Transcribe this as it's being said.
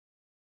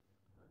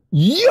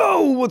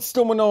Yo, what's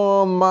going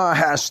on? My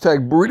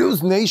hashtag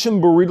Burritos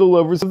Nation, Burrito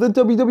Lovers of the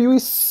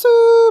WWE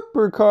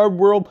Supercard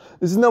world.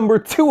 This is number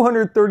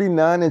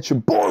 239. It's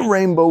your boy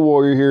Rainbow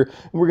Warrior here.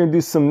 And we're going to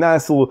do some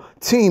nice little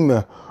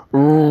team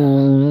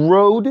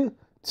road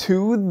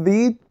to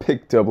the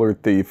pick doubler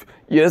thief.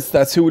 Yes,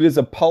 that's who it is.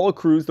 Apollo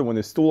Crews, the one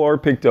that stole our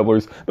pick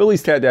doublers. But at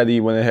least Tat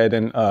Daddy went ahead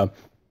and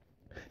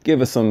give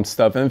us some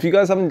stuff. And if you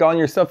guys haven't gotten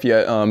your stuff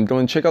yet, go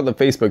and check out the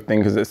Facebook thing,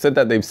 because it said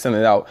that they've sent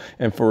it out,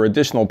 and for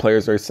additional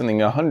players they're sending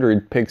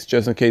 100 picks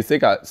just in case they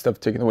got stuff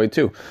taken away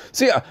too.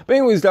 So yeah, but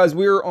anyways guys,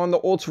 we're on the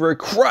ultra rare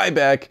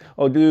Cryback.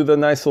 I'll do the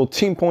nice little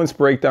team points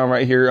breakdown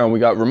right here. We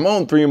got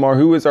Ramon 3MR,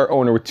 who is our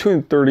owner, with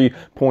 230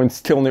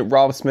 points, tilling it.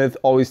 Rob Smith,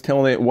 always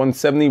tilling it,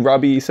 170.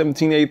 Robbie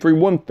 1783,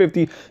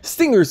 150.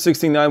 Stinger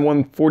 69,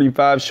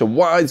 145.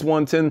 Shawise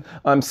 110.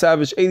 I'm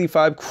Savage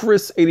 85.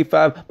 Chris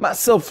 85.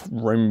 Myself,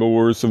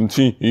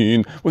 Rainbowarrior17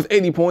 with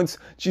 80 points.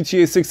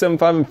 GTA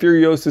 675 and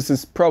Furiosus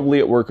is probably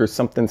at work or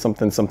something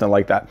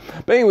like that.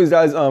 But anyways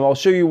guys, I'll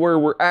show you where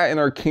we're at in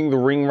our King of the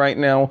Ring right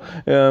now.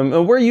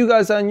 And where are you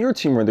guys at in your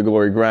Team Run the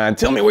Glory grind?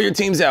 Tell me where your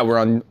team's at. We're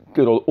on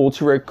good old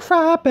ultra rare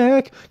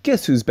Cryback.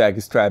 Guess who's back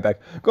is Cryback.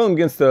 Going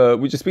against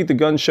we just beat the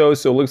gun show,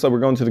 so it looks like we're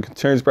going to the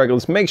contenders bracket.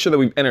 Let's make sure that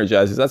we've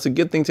energized. That's a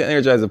good thing to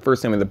energize the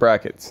first time in the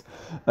brackets.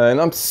 And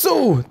I'm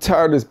so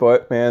tired as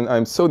butt, man.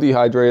 I'm so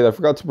dehydrated. I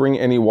forgot to bring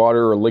any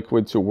water or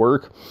liquid to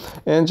work.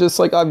 And just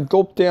like I've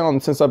gulped down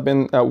since I've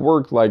been at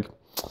work like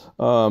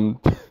 5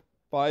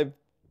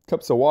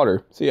 cups of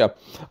water. So yeah.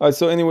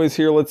 So anyways,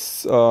 here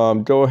let's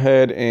go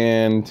ahead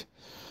and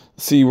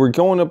see. We're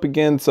going up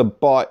against a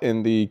bot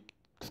in the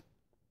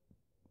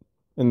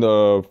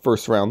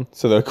first round,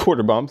 so the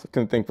quarter bombs. I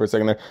couldn't think for a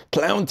second there.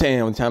 Clown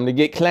Town, time to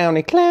get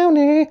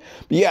clowny.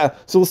 But yeah,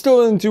 so let's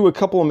go and do a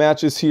couple of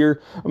matches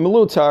here. I'm a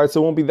little tired,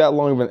 so it won't be that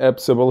long of an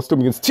episode, but let's do it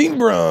against Team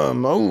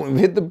Brum. Oh, we've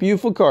hit the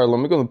beautiful card. Let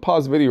me go and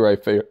pause the video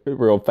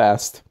real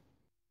fast.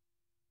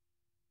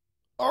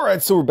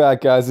 Alright, so we're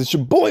back, guys. It's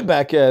your boy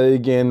back at it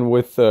again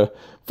with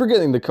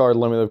forgetting the card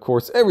limit, of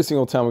course. Every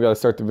single time we got to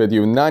start the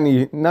video,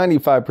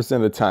 95%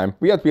 of the time,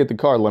 we have to be at the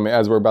card limit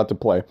as we're about to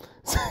play.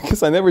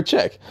 Because I never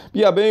check. But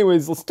yeah, but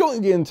anyways, let's go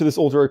and get into this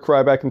ultra rare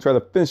Cryback and try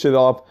to finish it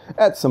off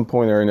at some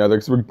point or another.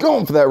 Because we're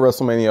going for that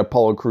Wrestlemania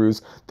Apollo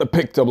Crews, the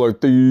pick doubler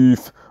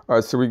thief.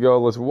 Alright, so here we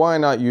go. Why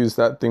not use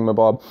that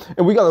thingamabob?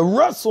 And we got a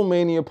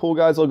Wrestlemania pool,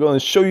 guys. I'll go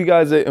and show you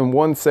guys it in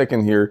 1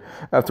 second here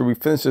after we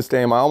finish this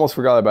game. I almost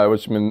forgot about it,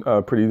 which has been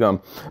pretty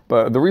dumb.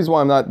 But the reason why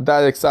I'm not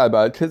that excited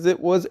about it, because it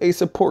was a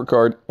support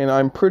card, and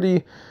I'm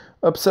pretty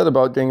upset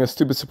about getting a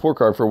stupid support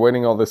card for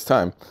waiting all this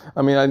time.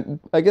 I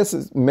mean, I guess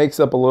it makes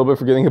up a little bit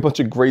for getting a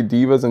bunch of great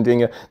divas and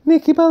getting a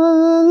Nikki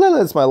Bella.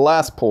 That's my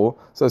last pull,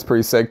 so that's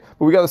pretty sick.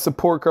 But we got a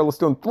support card. Let's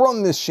go and throw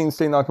in this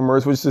Shinsuke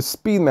Nakamura, which is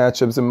speed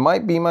matchups. It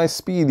might be my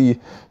speedy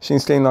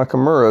Shinsuke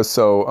Nakamura,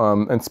 so,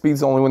 and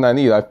speed's the only one I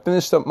need. I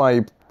finished up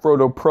my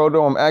Frodo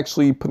Proto. I'm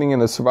actually putting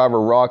in a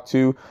Survivor Rock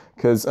too,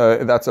 because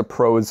that's a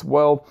pro as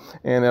well,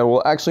 and it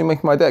will actually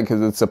make my deck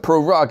because it's a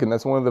pro rock, and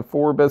that's one of the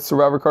 4 best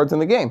Survivor cards in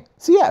the game.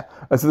 So yeah,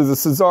 so there's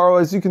a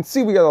Cesaro. As you can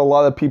see, we got a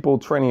lot of people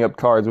training up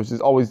cards, which is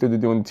always good to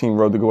do in the Team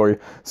Road to Glory.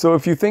 So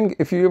if you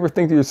ever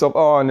think to yourself,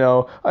 oh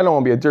no, I don't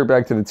want to be a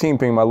dirtbag to the team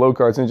picking my low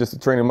cards and just to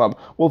train them up.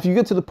 Well, if you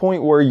get to the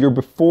point where you're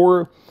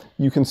before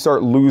you can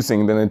start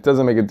losing, then it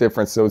doesn't make a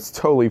difference. So it's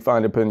totally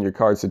fine to put in your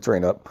cards to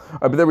train up.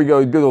 But there we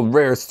go, good old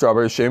rare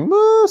Strawberry Shea.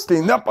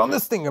 Staying up on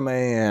the Stinger,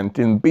 man.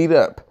 Getting beat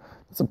up.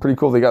 It's pretty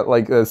cool. They got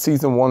like a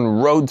season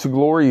 1 Road to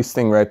Glory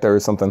sting right there or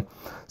something.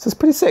 So it's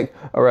pretty sick.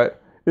 All right.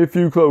 If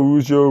you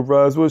close your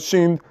eyes, we'll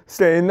Shinsuke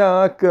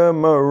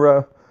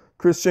Nakamura.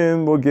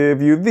 Christian will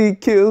give you the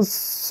kill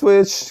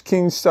switch.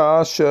 King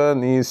Sasha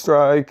knee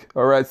strike.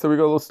 All right. So we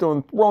go. Let's go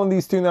and throw in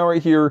these 2 now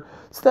right here.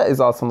 So that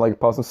is awesome, like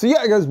possum. So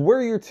yeah, guys, where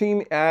are your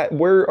team at?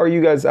 Where are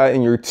you guys at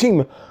in your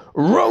team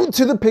road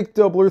to the pick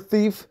doubler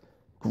thief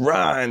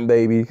grind,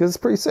 baby? Because it's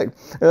pretty sick.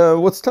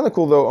 What's kind of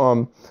cool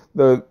though,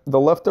 the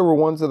leftover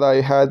ones that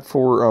I had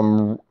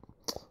for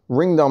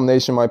ring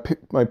domination, my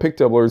pick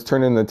doublers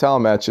turned into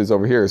talent matches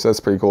over here, so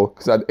that's pretty cool.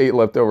 Because I had 8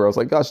 left over. I was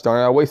like, gosh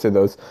darn it, I wasted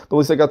those. But at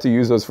least I got to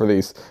use those for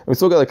these. And we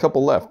still got a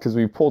couple left because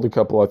we pulled a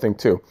couple, I think,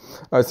 too.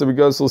 All right, so we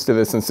go. So let's do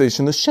the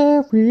Sensational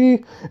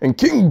Sherry and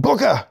King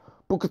Booker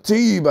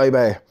T,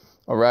 baby.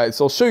 All right,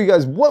 so I'll show you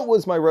guys what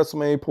was my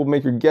WrestleMania pool.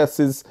 Make your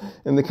guesses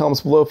in the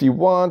comments below if you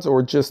want,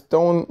 or just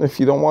don't if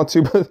you don't want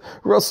to. But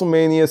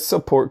WrestleMania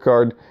support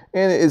card,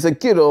 and it is a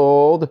good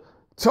old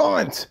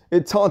taunt.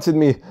 It taunted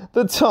me.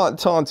 The taunt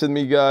taunted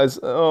me, guys.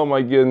 Oh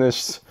my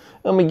goodness.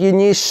 Oh my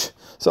goodness.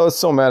 So I was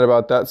so mad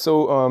about that.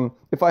 So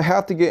if I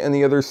have to get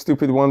any other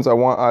stupid ones, I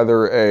want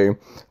either a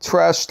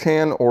trash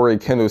can or a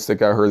kendo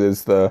stick. I heard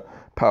is the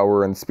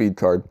power and speed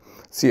card.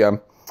 So yeah,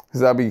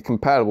 because that'll be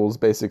compatible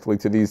basically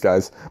to these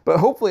guys. But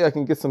hopefully I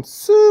can get some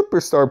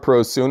superstar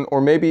pros soon,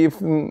 or maybe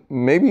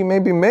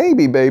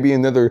baby,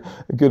 another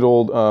good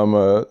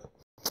old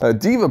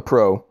Diva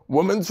Pro,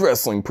 Women's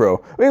Wrestling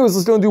Pro. Anyways,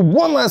 let's go and do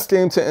one last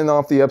game to end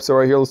off the episode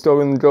right here. Let's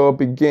go and go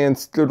up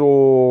against good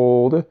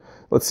old,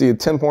 let's see, a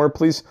 10 pointer,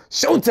 please.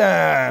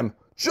 Showtime!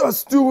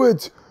 Just do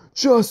it!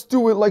 Just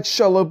do it like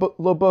Shia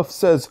LaBeouf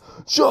says.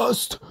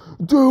 Just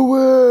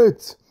do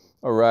it.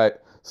 All right.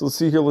 So let's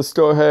see here. Let's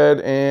go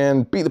ahead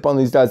and beat up on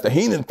these guys. The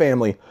Heenan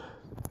family.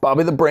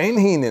 Bobby the Brain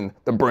Heenan.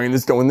 The brain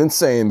is going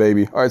insane,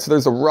 baby. All right, so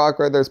there's a Rock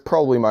right there. It's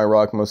probably my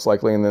Rock, most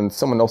likely. And then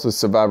someone else's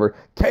Survivor.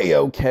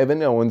 KO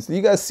Kevin Owens. Did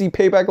you guys see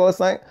Payback last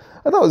night?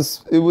 I thought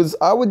it was,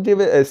 I would give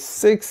it a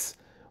 6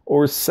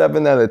 or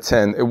 7 out of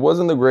 10. It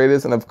wasn't the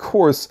greatest. And of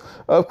course,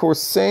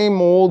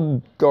 same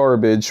old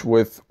garbage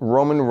with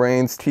Roman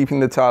Reigns keeping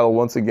the title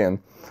once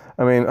again.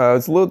 I mean, I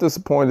was a little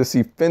disappointed to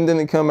see Finn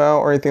didn't come out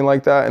or anything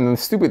like that. And then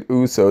the stupid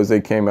Usos, they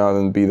came out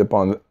and beat up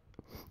on,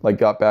 like,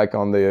 got back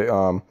on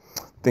the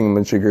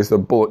thingamajiggers, the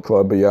Bullet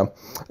Club. But yeah,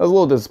 I was a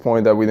little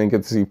disappointed that we didn't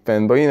get to see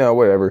Finn, but you know,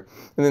 whatever.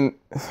 And then,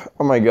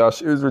 oh my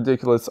gosh, it was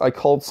ridiculous. I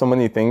called so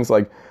many things.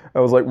 Like, I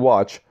was like,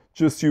 watch,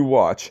 just you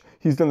watch.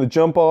 He's going to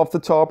jump off the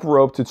top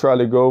rope to try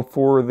to go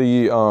for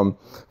the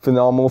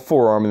phenomenal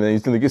forearm, and then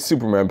he's going to get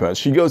Superman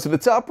punched. He goes to the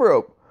top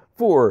rope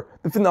for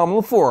the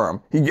phenomenal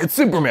forearm. He gets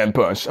Superman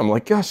punched. I'm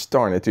like, gosh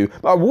darn it, dude.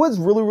 But I was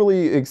really,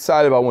 really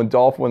excited about when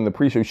Dolph won the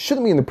pre-show. He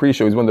shouldn't be in the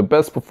pre-show. He's one of the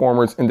best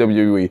performers in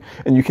WWE.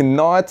 And you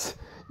cannot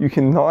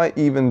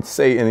even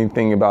say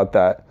anything about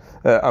that.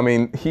 I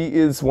mean, he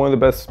is one of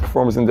the best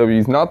performers in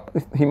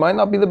WWE. He might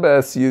not be the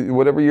best,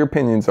 whatever your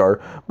opinions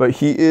are, but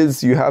he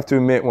is, you have to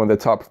admit, one of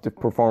the top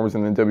performers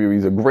in the WWE.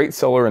 He's a great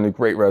seller and a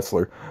great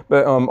wrestler.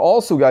 But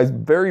also, guys,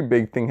 very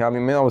big thing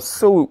happening. Man, I was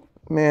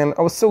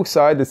so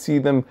excited to see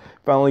them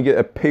finally get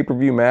a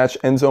pay-per-view match.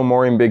 Enzo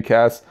Amore and Big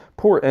Cass.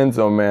 Poor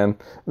Enzo, man.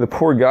 The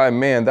poor guy,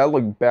 man, that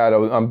looked bad.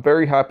 I'm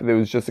very happy that it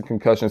was just a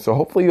concussion. So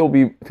hopefully he'll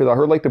be, because I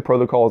heard like the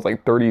protocol is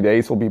like 30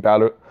 days. He'll be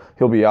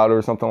out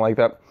or something like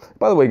that.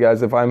 By the way,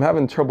 guys, if I'm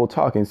having trouble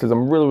talking, it's because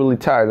I'm really, really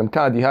tired. I'm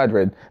kind of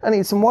dehydrated. I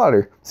need some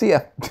water. So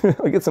yeah,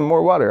 I'll get some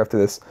more water after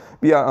this.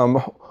 But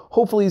yeah,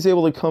 hopefully he's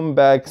able to come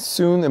back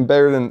soon and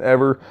better than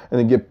ever, and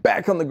then get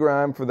back on the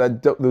grind for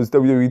those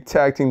WWE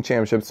Tag Team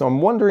Championships. So I'm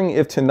wondering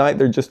if tonight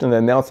they're just going to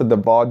announce that the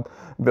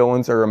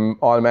Vaudevillains are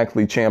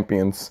automatically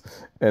champions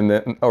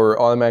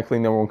or automatically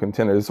 #1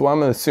 contenders. So I'm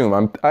going to assume.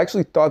 I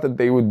actually thought that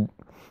they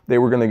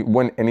were going to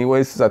win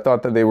anyways, because I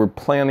thought that they were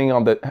planning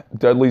on the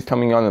Dudleys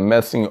coming on and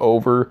messing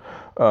over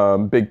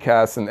Big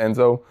Cass and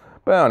Enzo.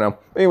 But I don't know.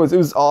 Anyways, it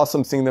was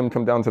awesome seeing them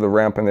come down to the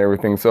ramp and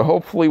everything. So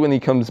hopefully when he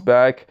comes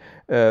back,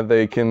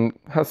 they can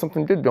have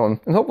something good going.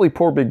 And hopefully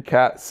poor Big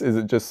Cass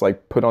isn't just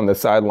like put on the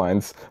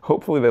sidelines.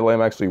 Hopefully they let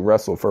him actually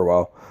wrestle for a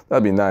while.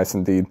 That'd be nice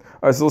indeed.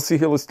 All right, so let's see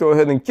here. Let's go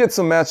ahead and get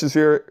some matches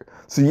here.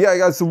 So yeah,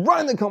 guys, so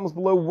write in the comments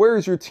below,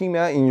 where's your team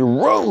at in your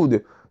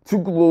road to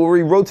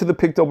glory, road to the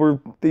picked over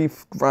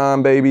thief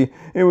grind, baby.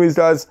 Anyways,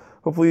 guys,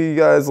 hopefully you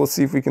guys, let's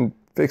see if we can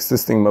fix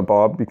this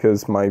thingamabob,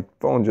 because my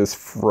phone just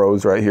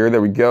froze right here. There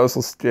we go.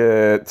 So let's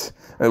get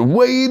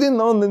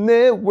waiting on the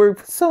network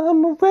for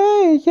summer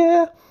rain,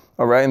 yeah.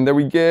 All right, and there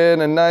we get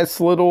a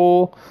nice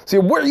little. See,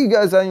 where are you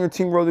guys at in your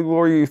team road to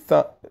glory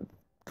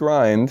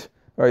grind?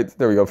 All right,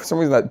 there we go. For some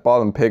reason, that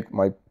bottom pick,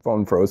 my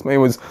phone froze. But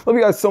anyways, love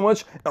you guys so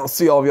much. I'll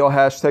see all of y'all.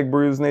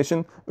 Burritos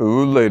Nation.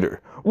 Ooh,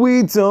 later.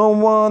 We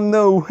don't want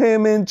no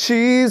ham and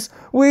cheese.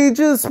 We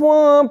just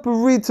want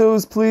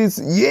burritos, please.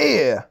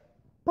 Yeah.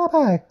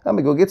 Bye-bye. I'm going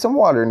to go get some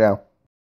water now.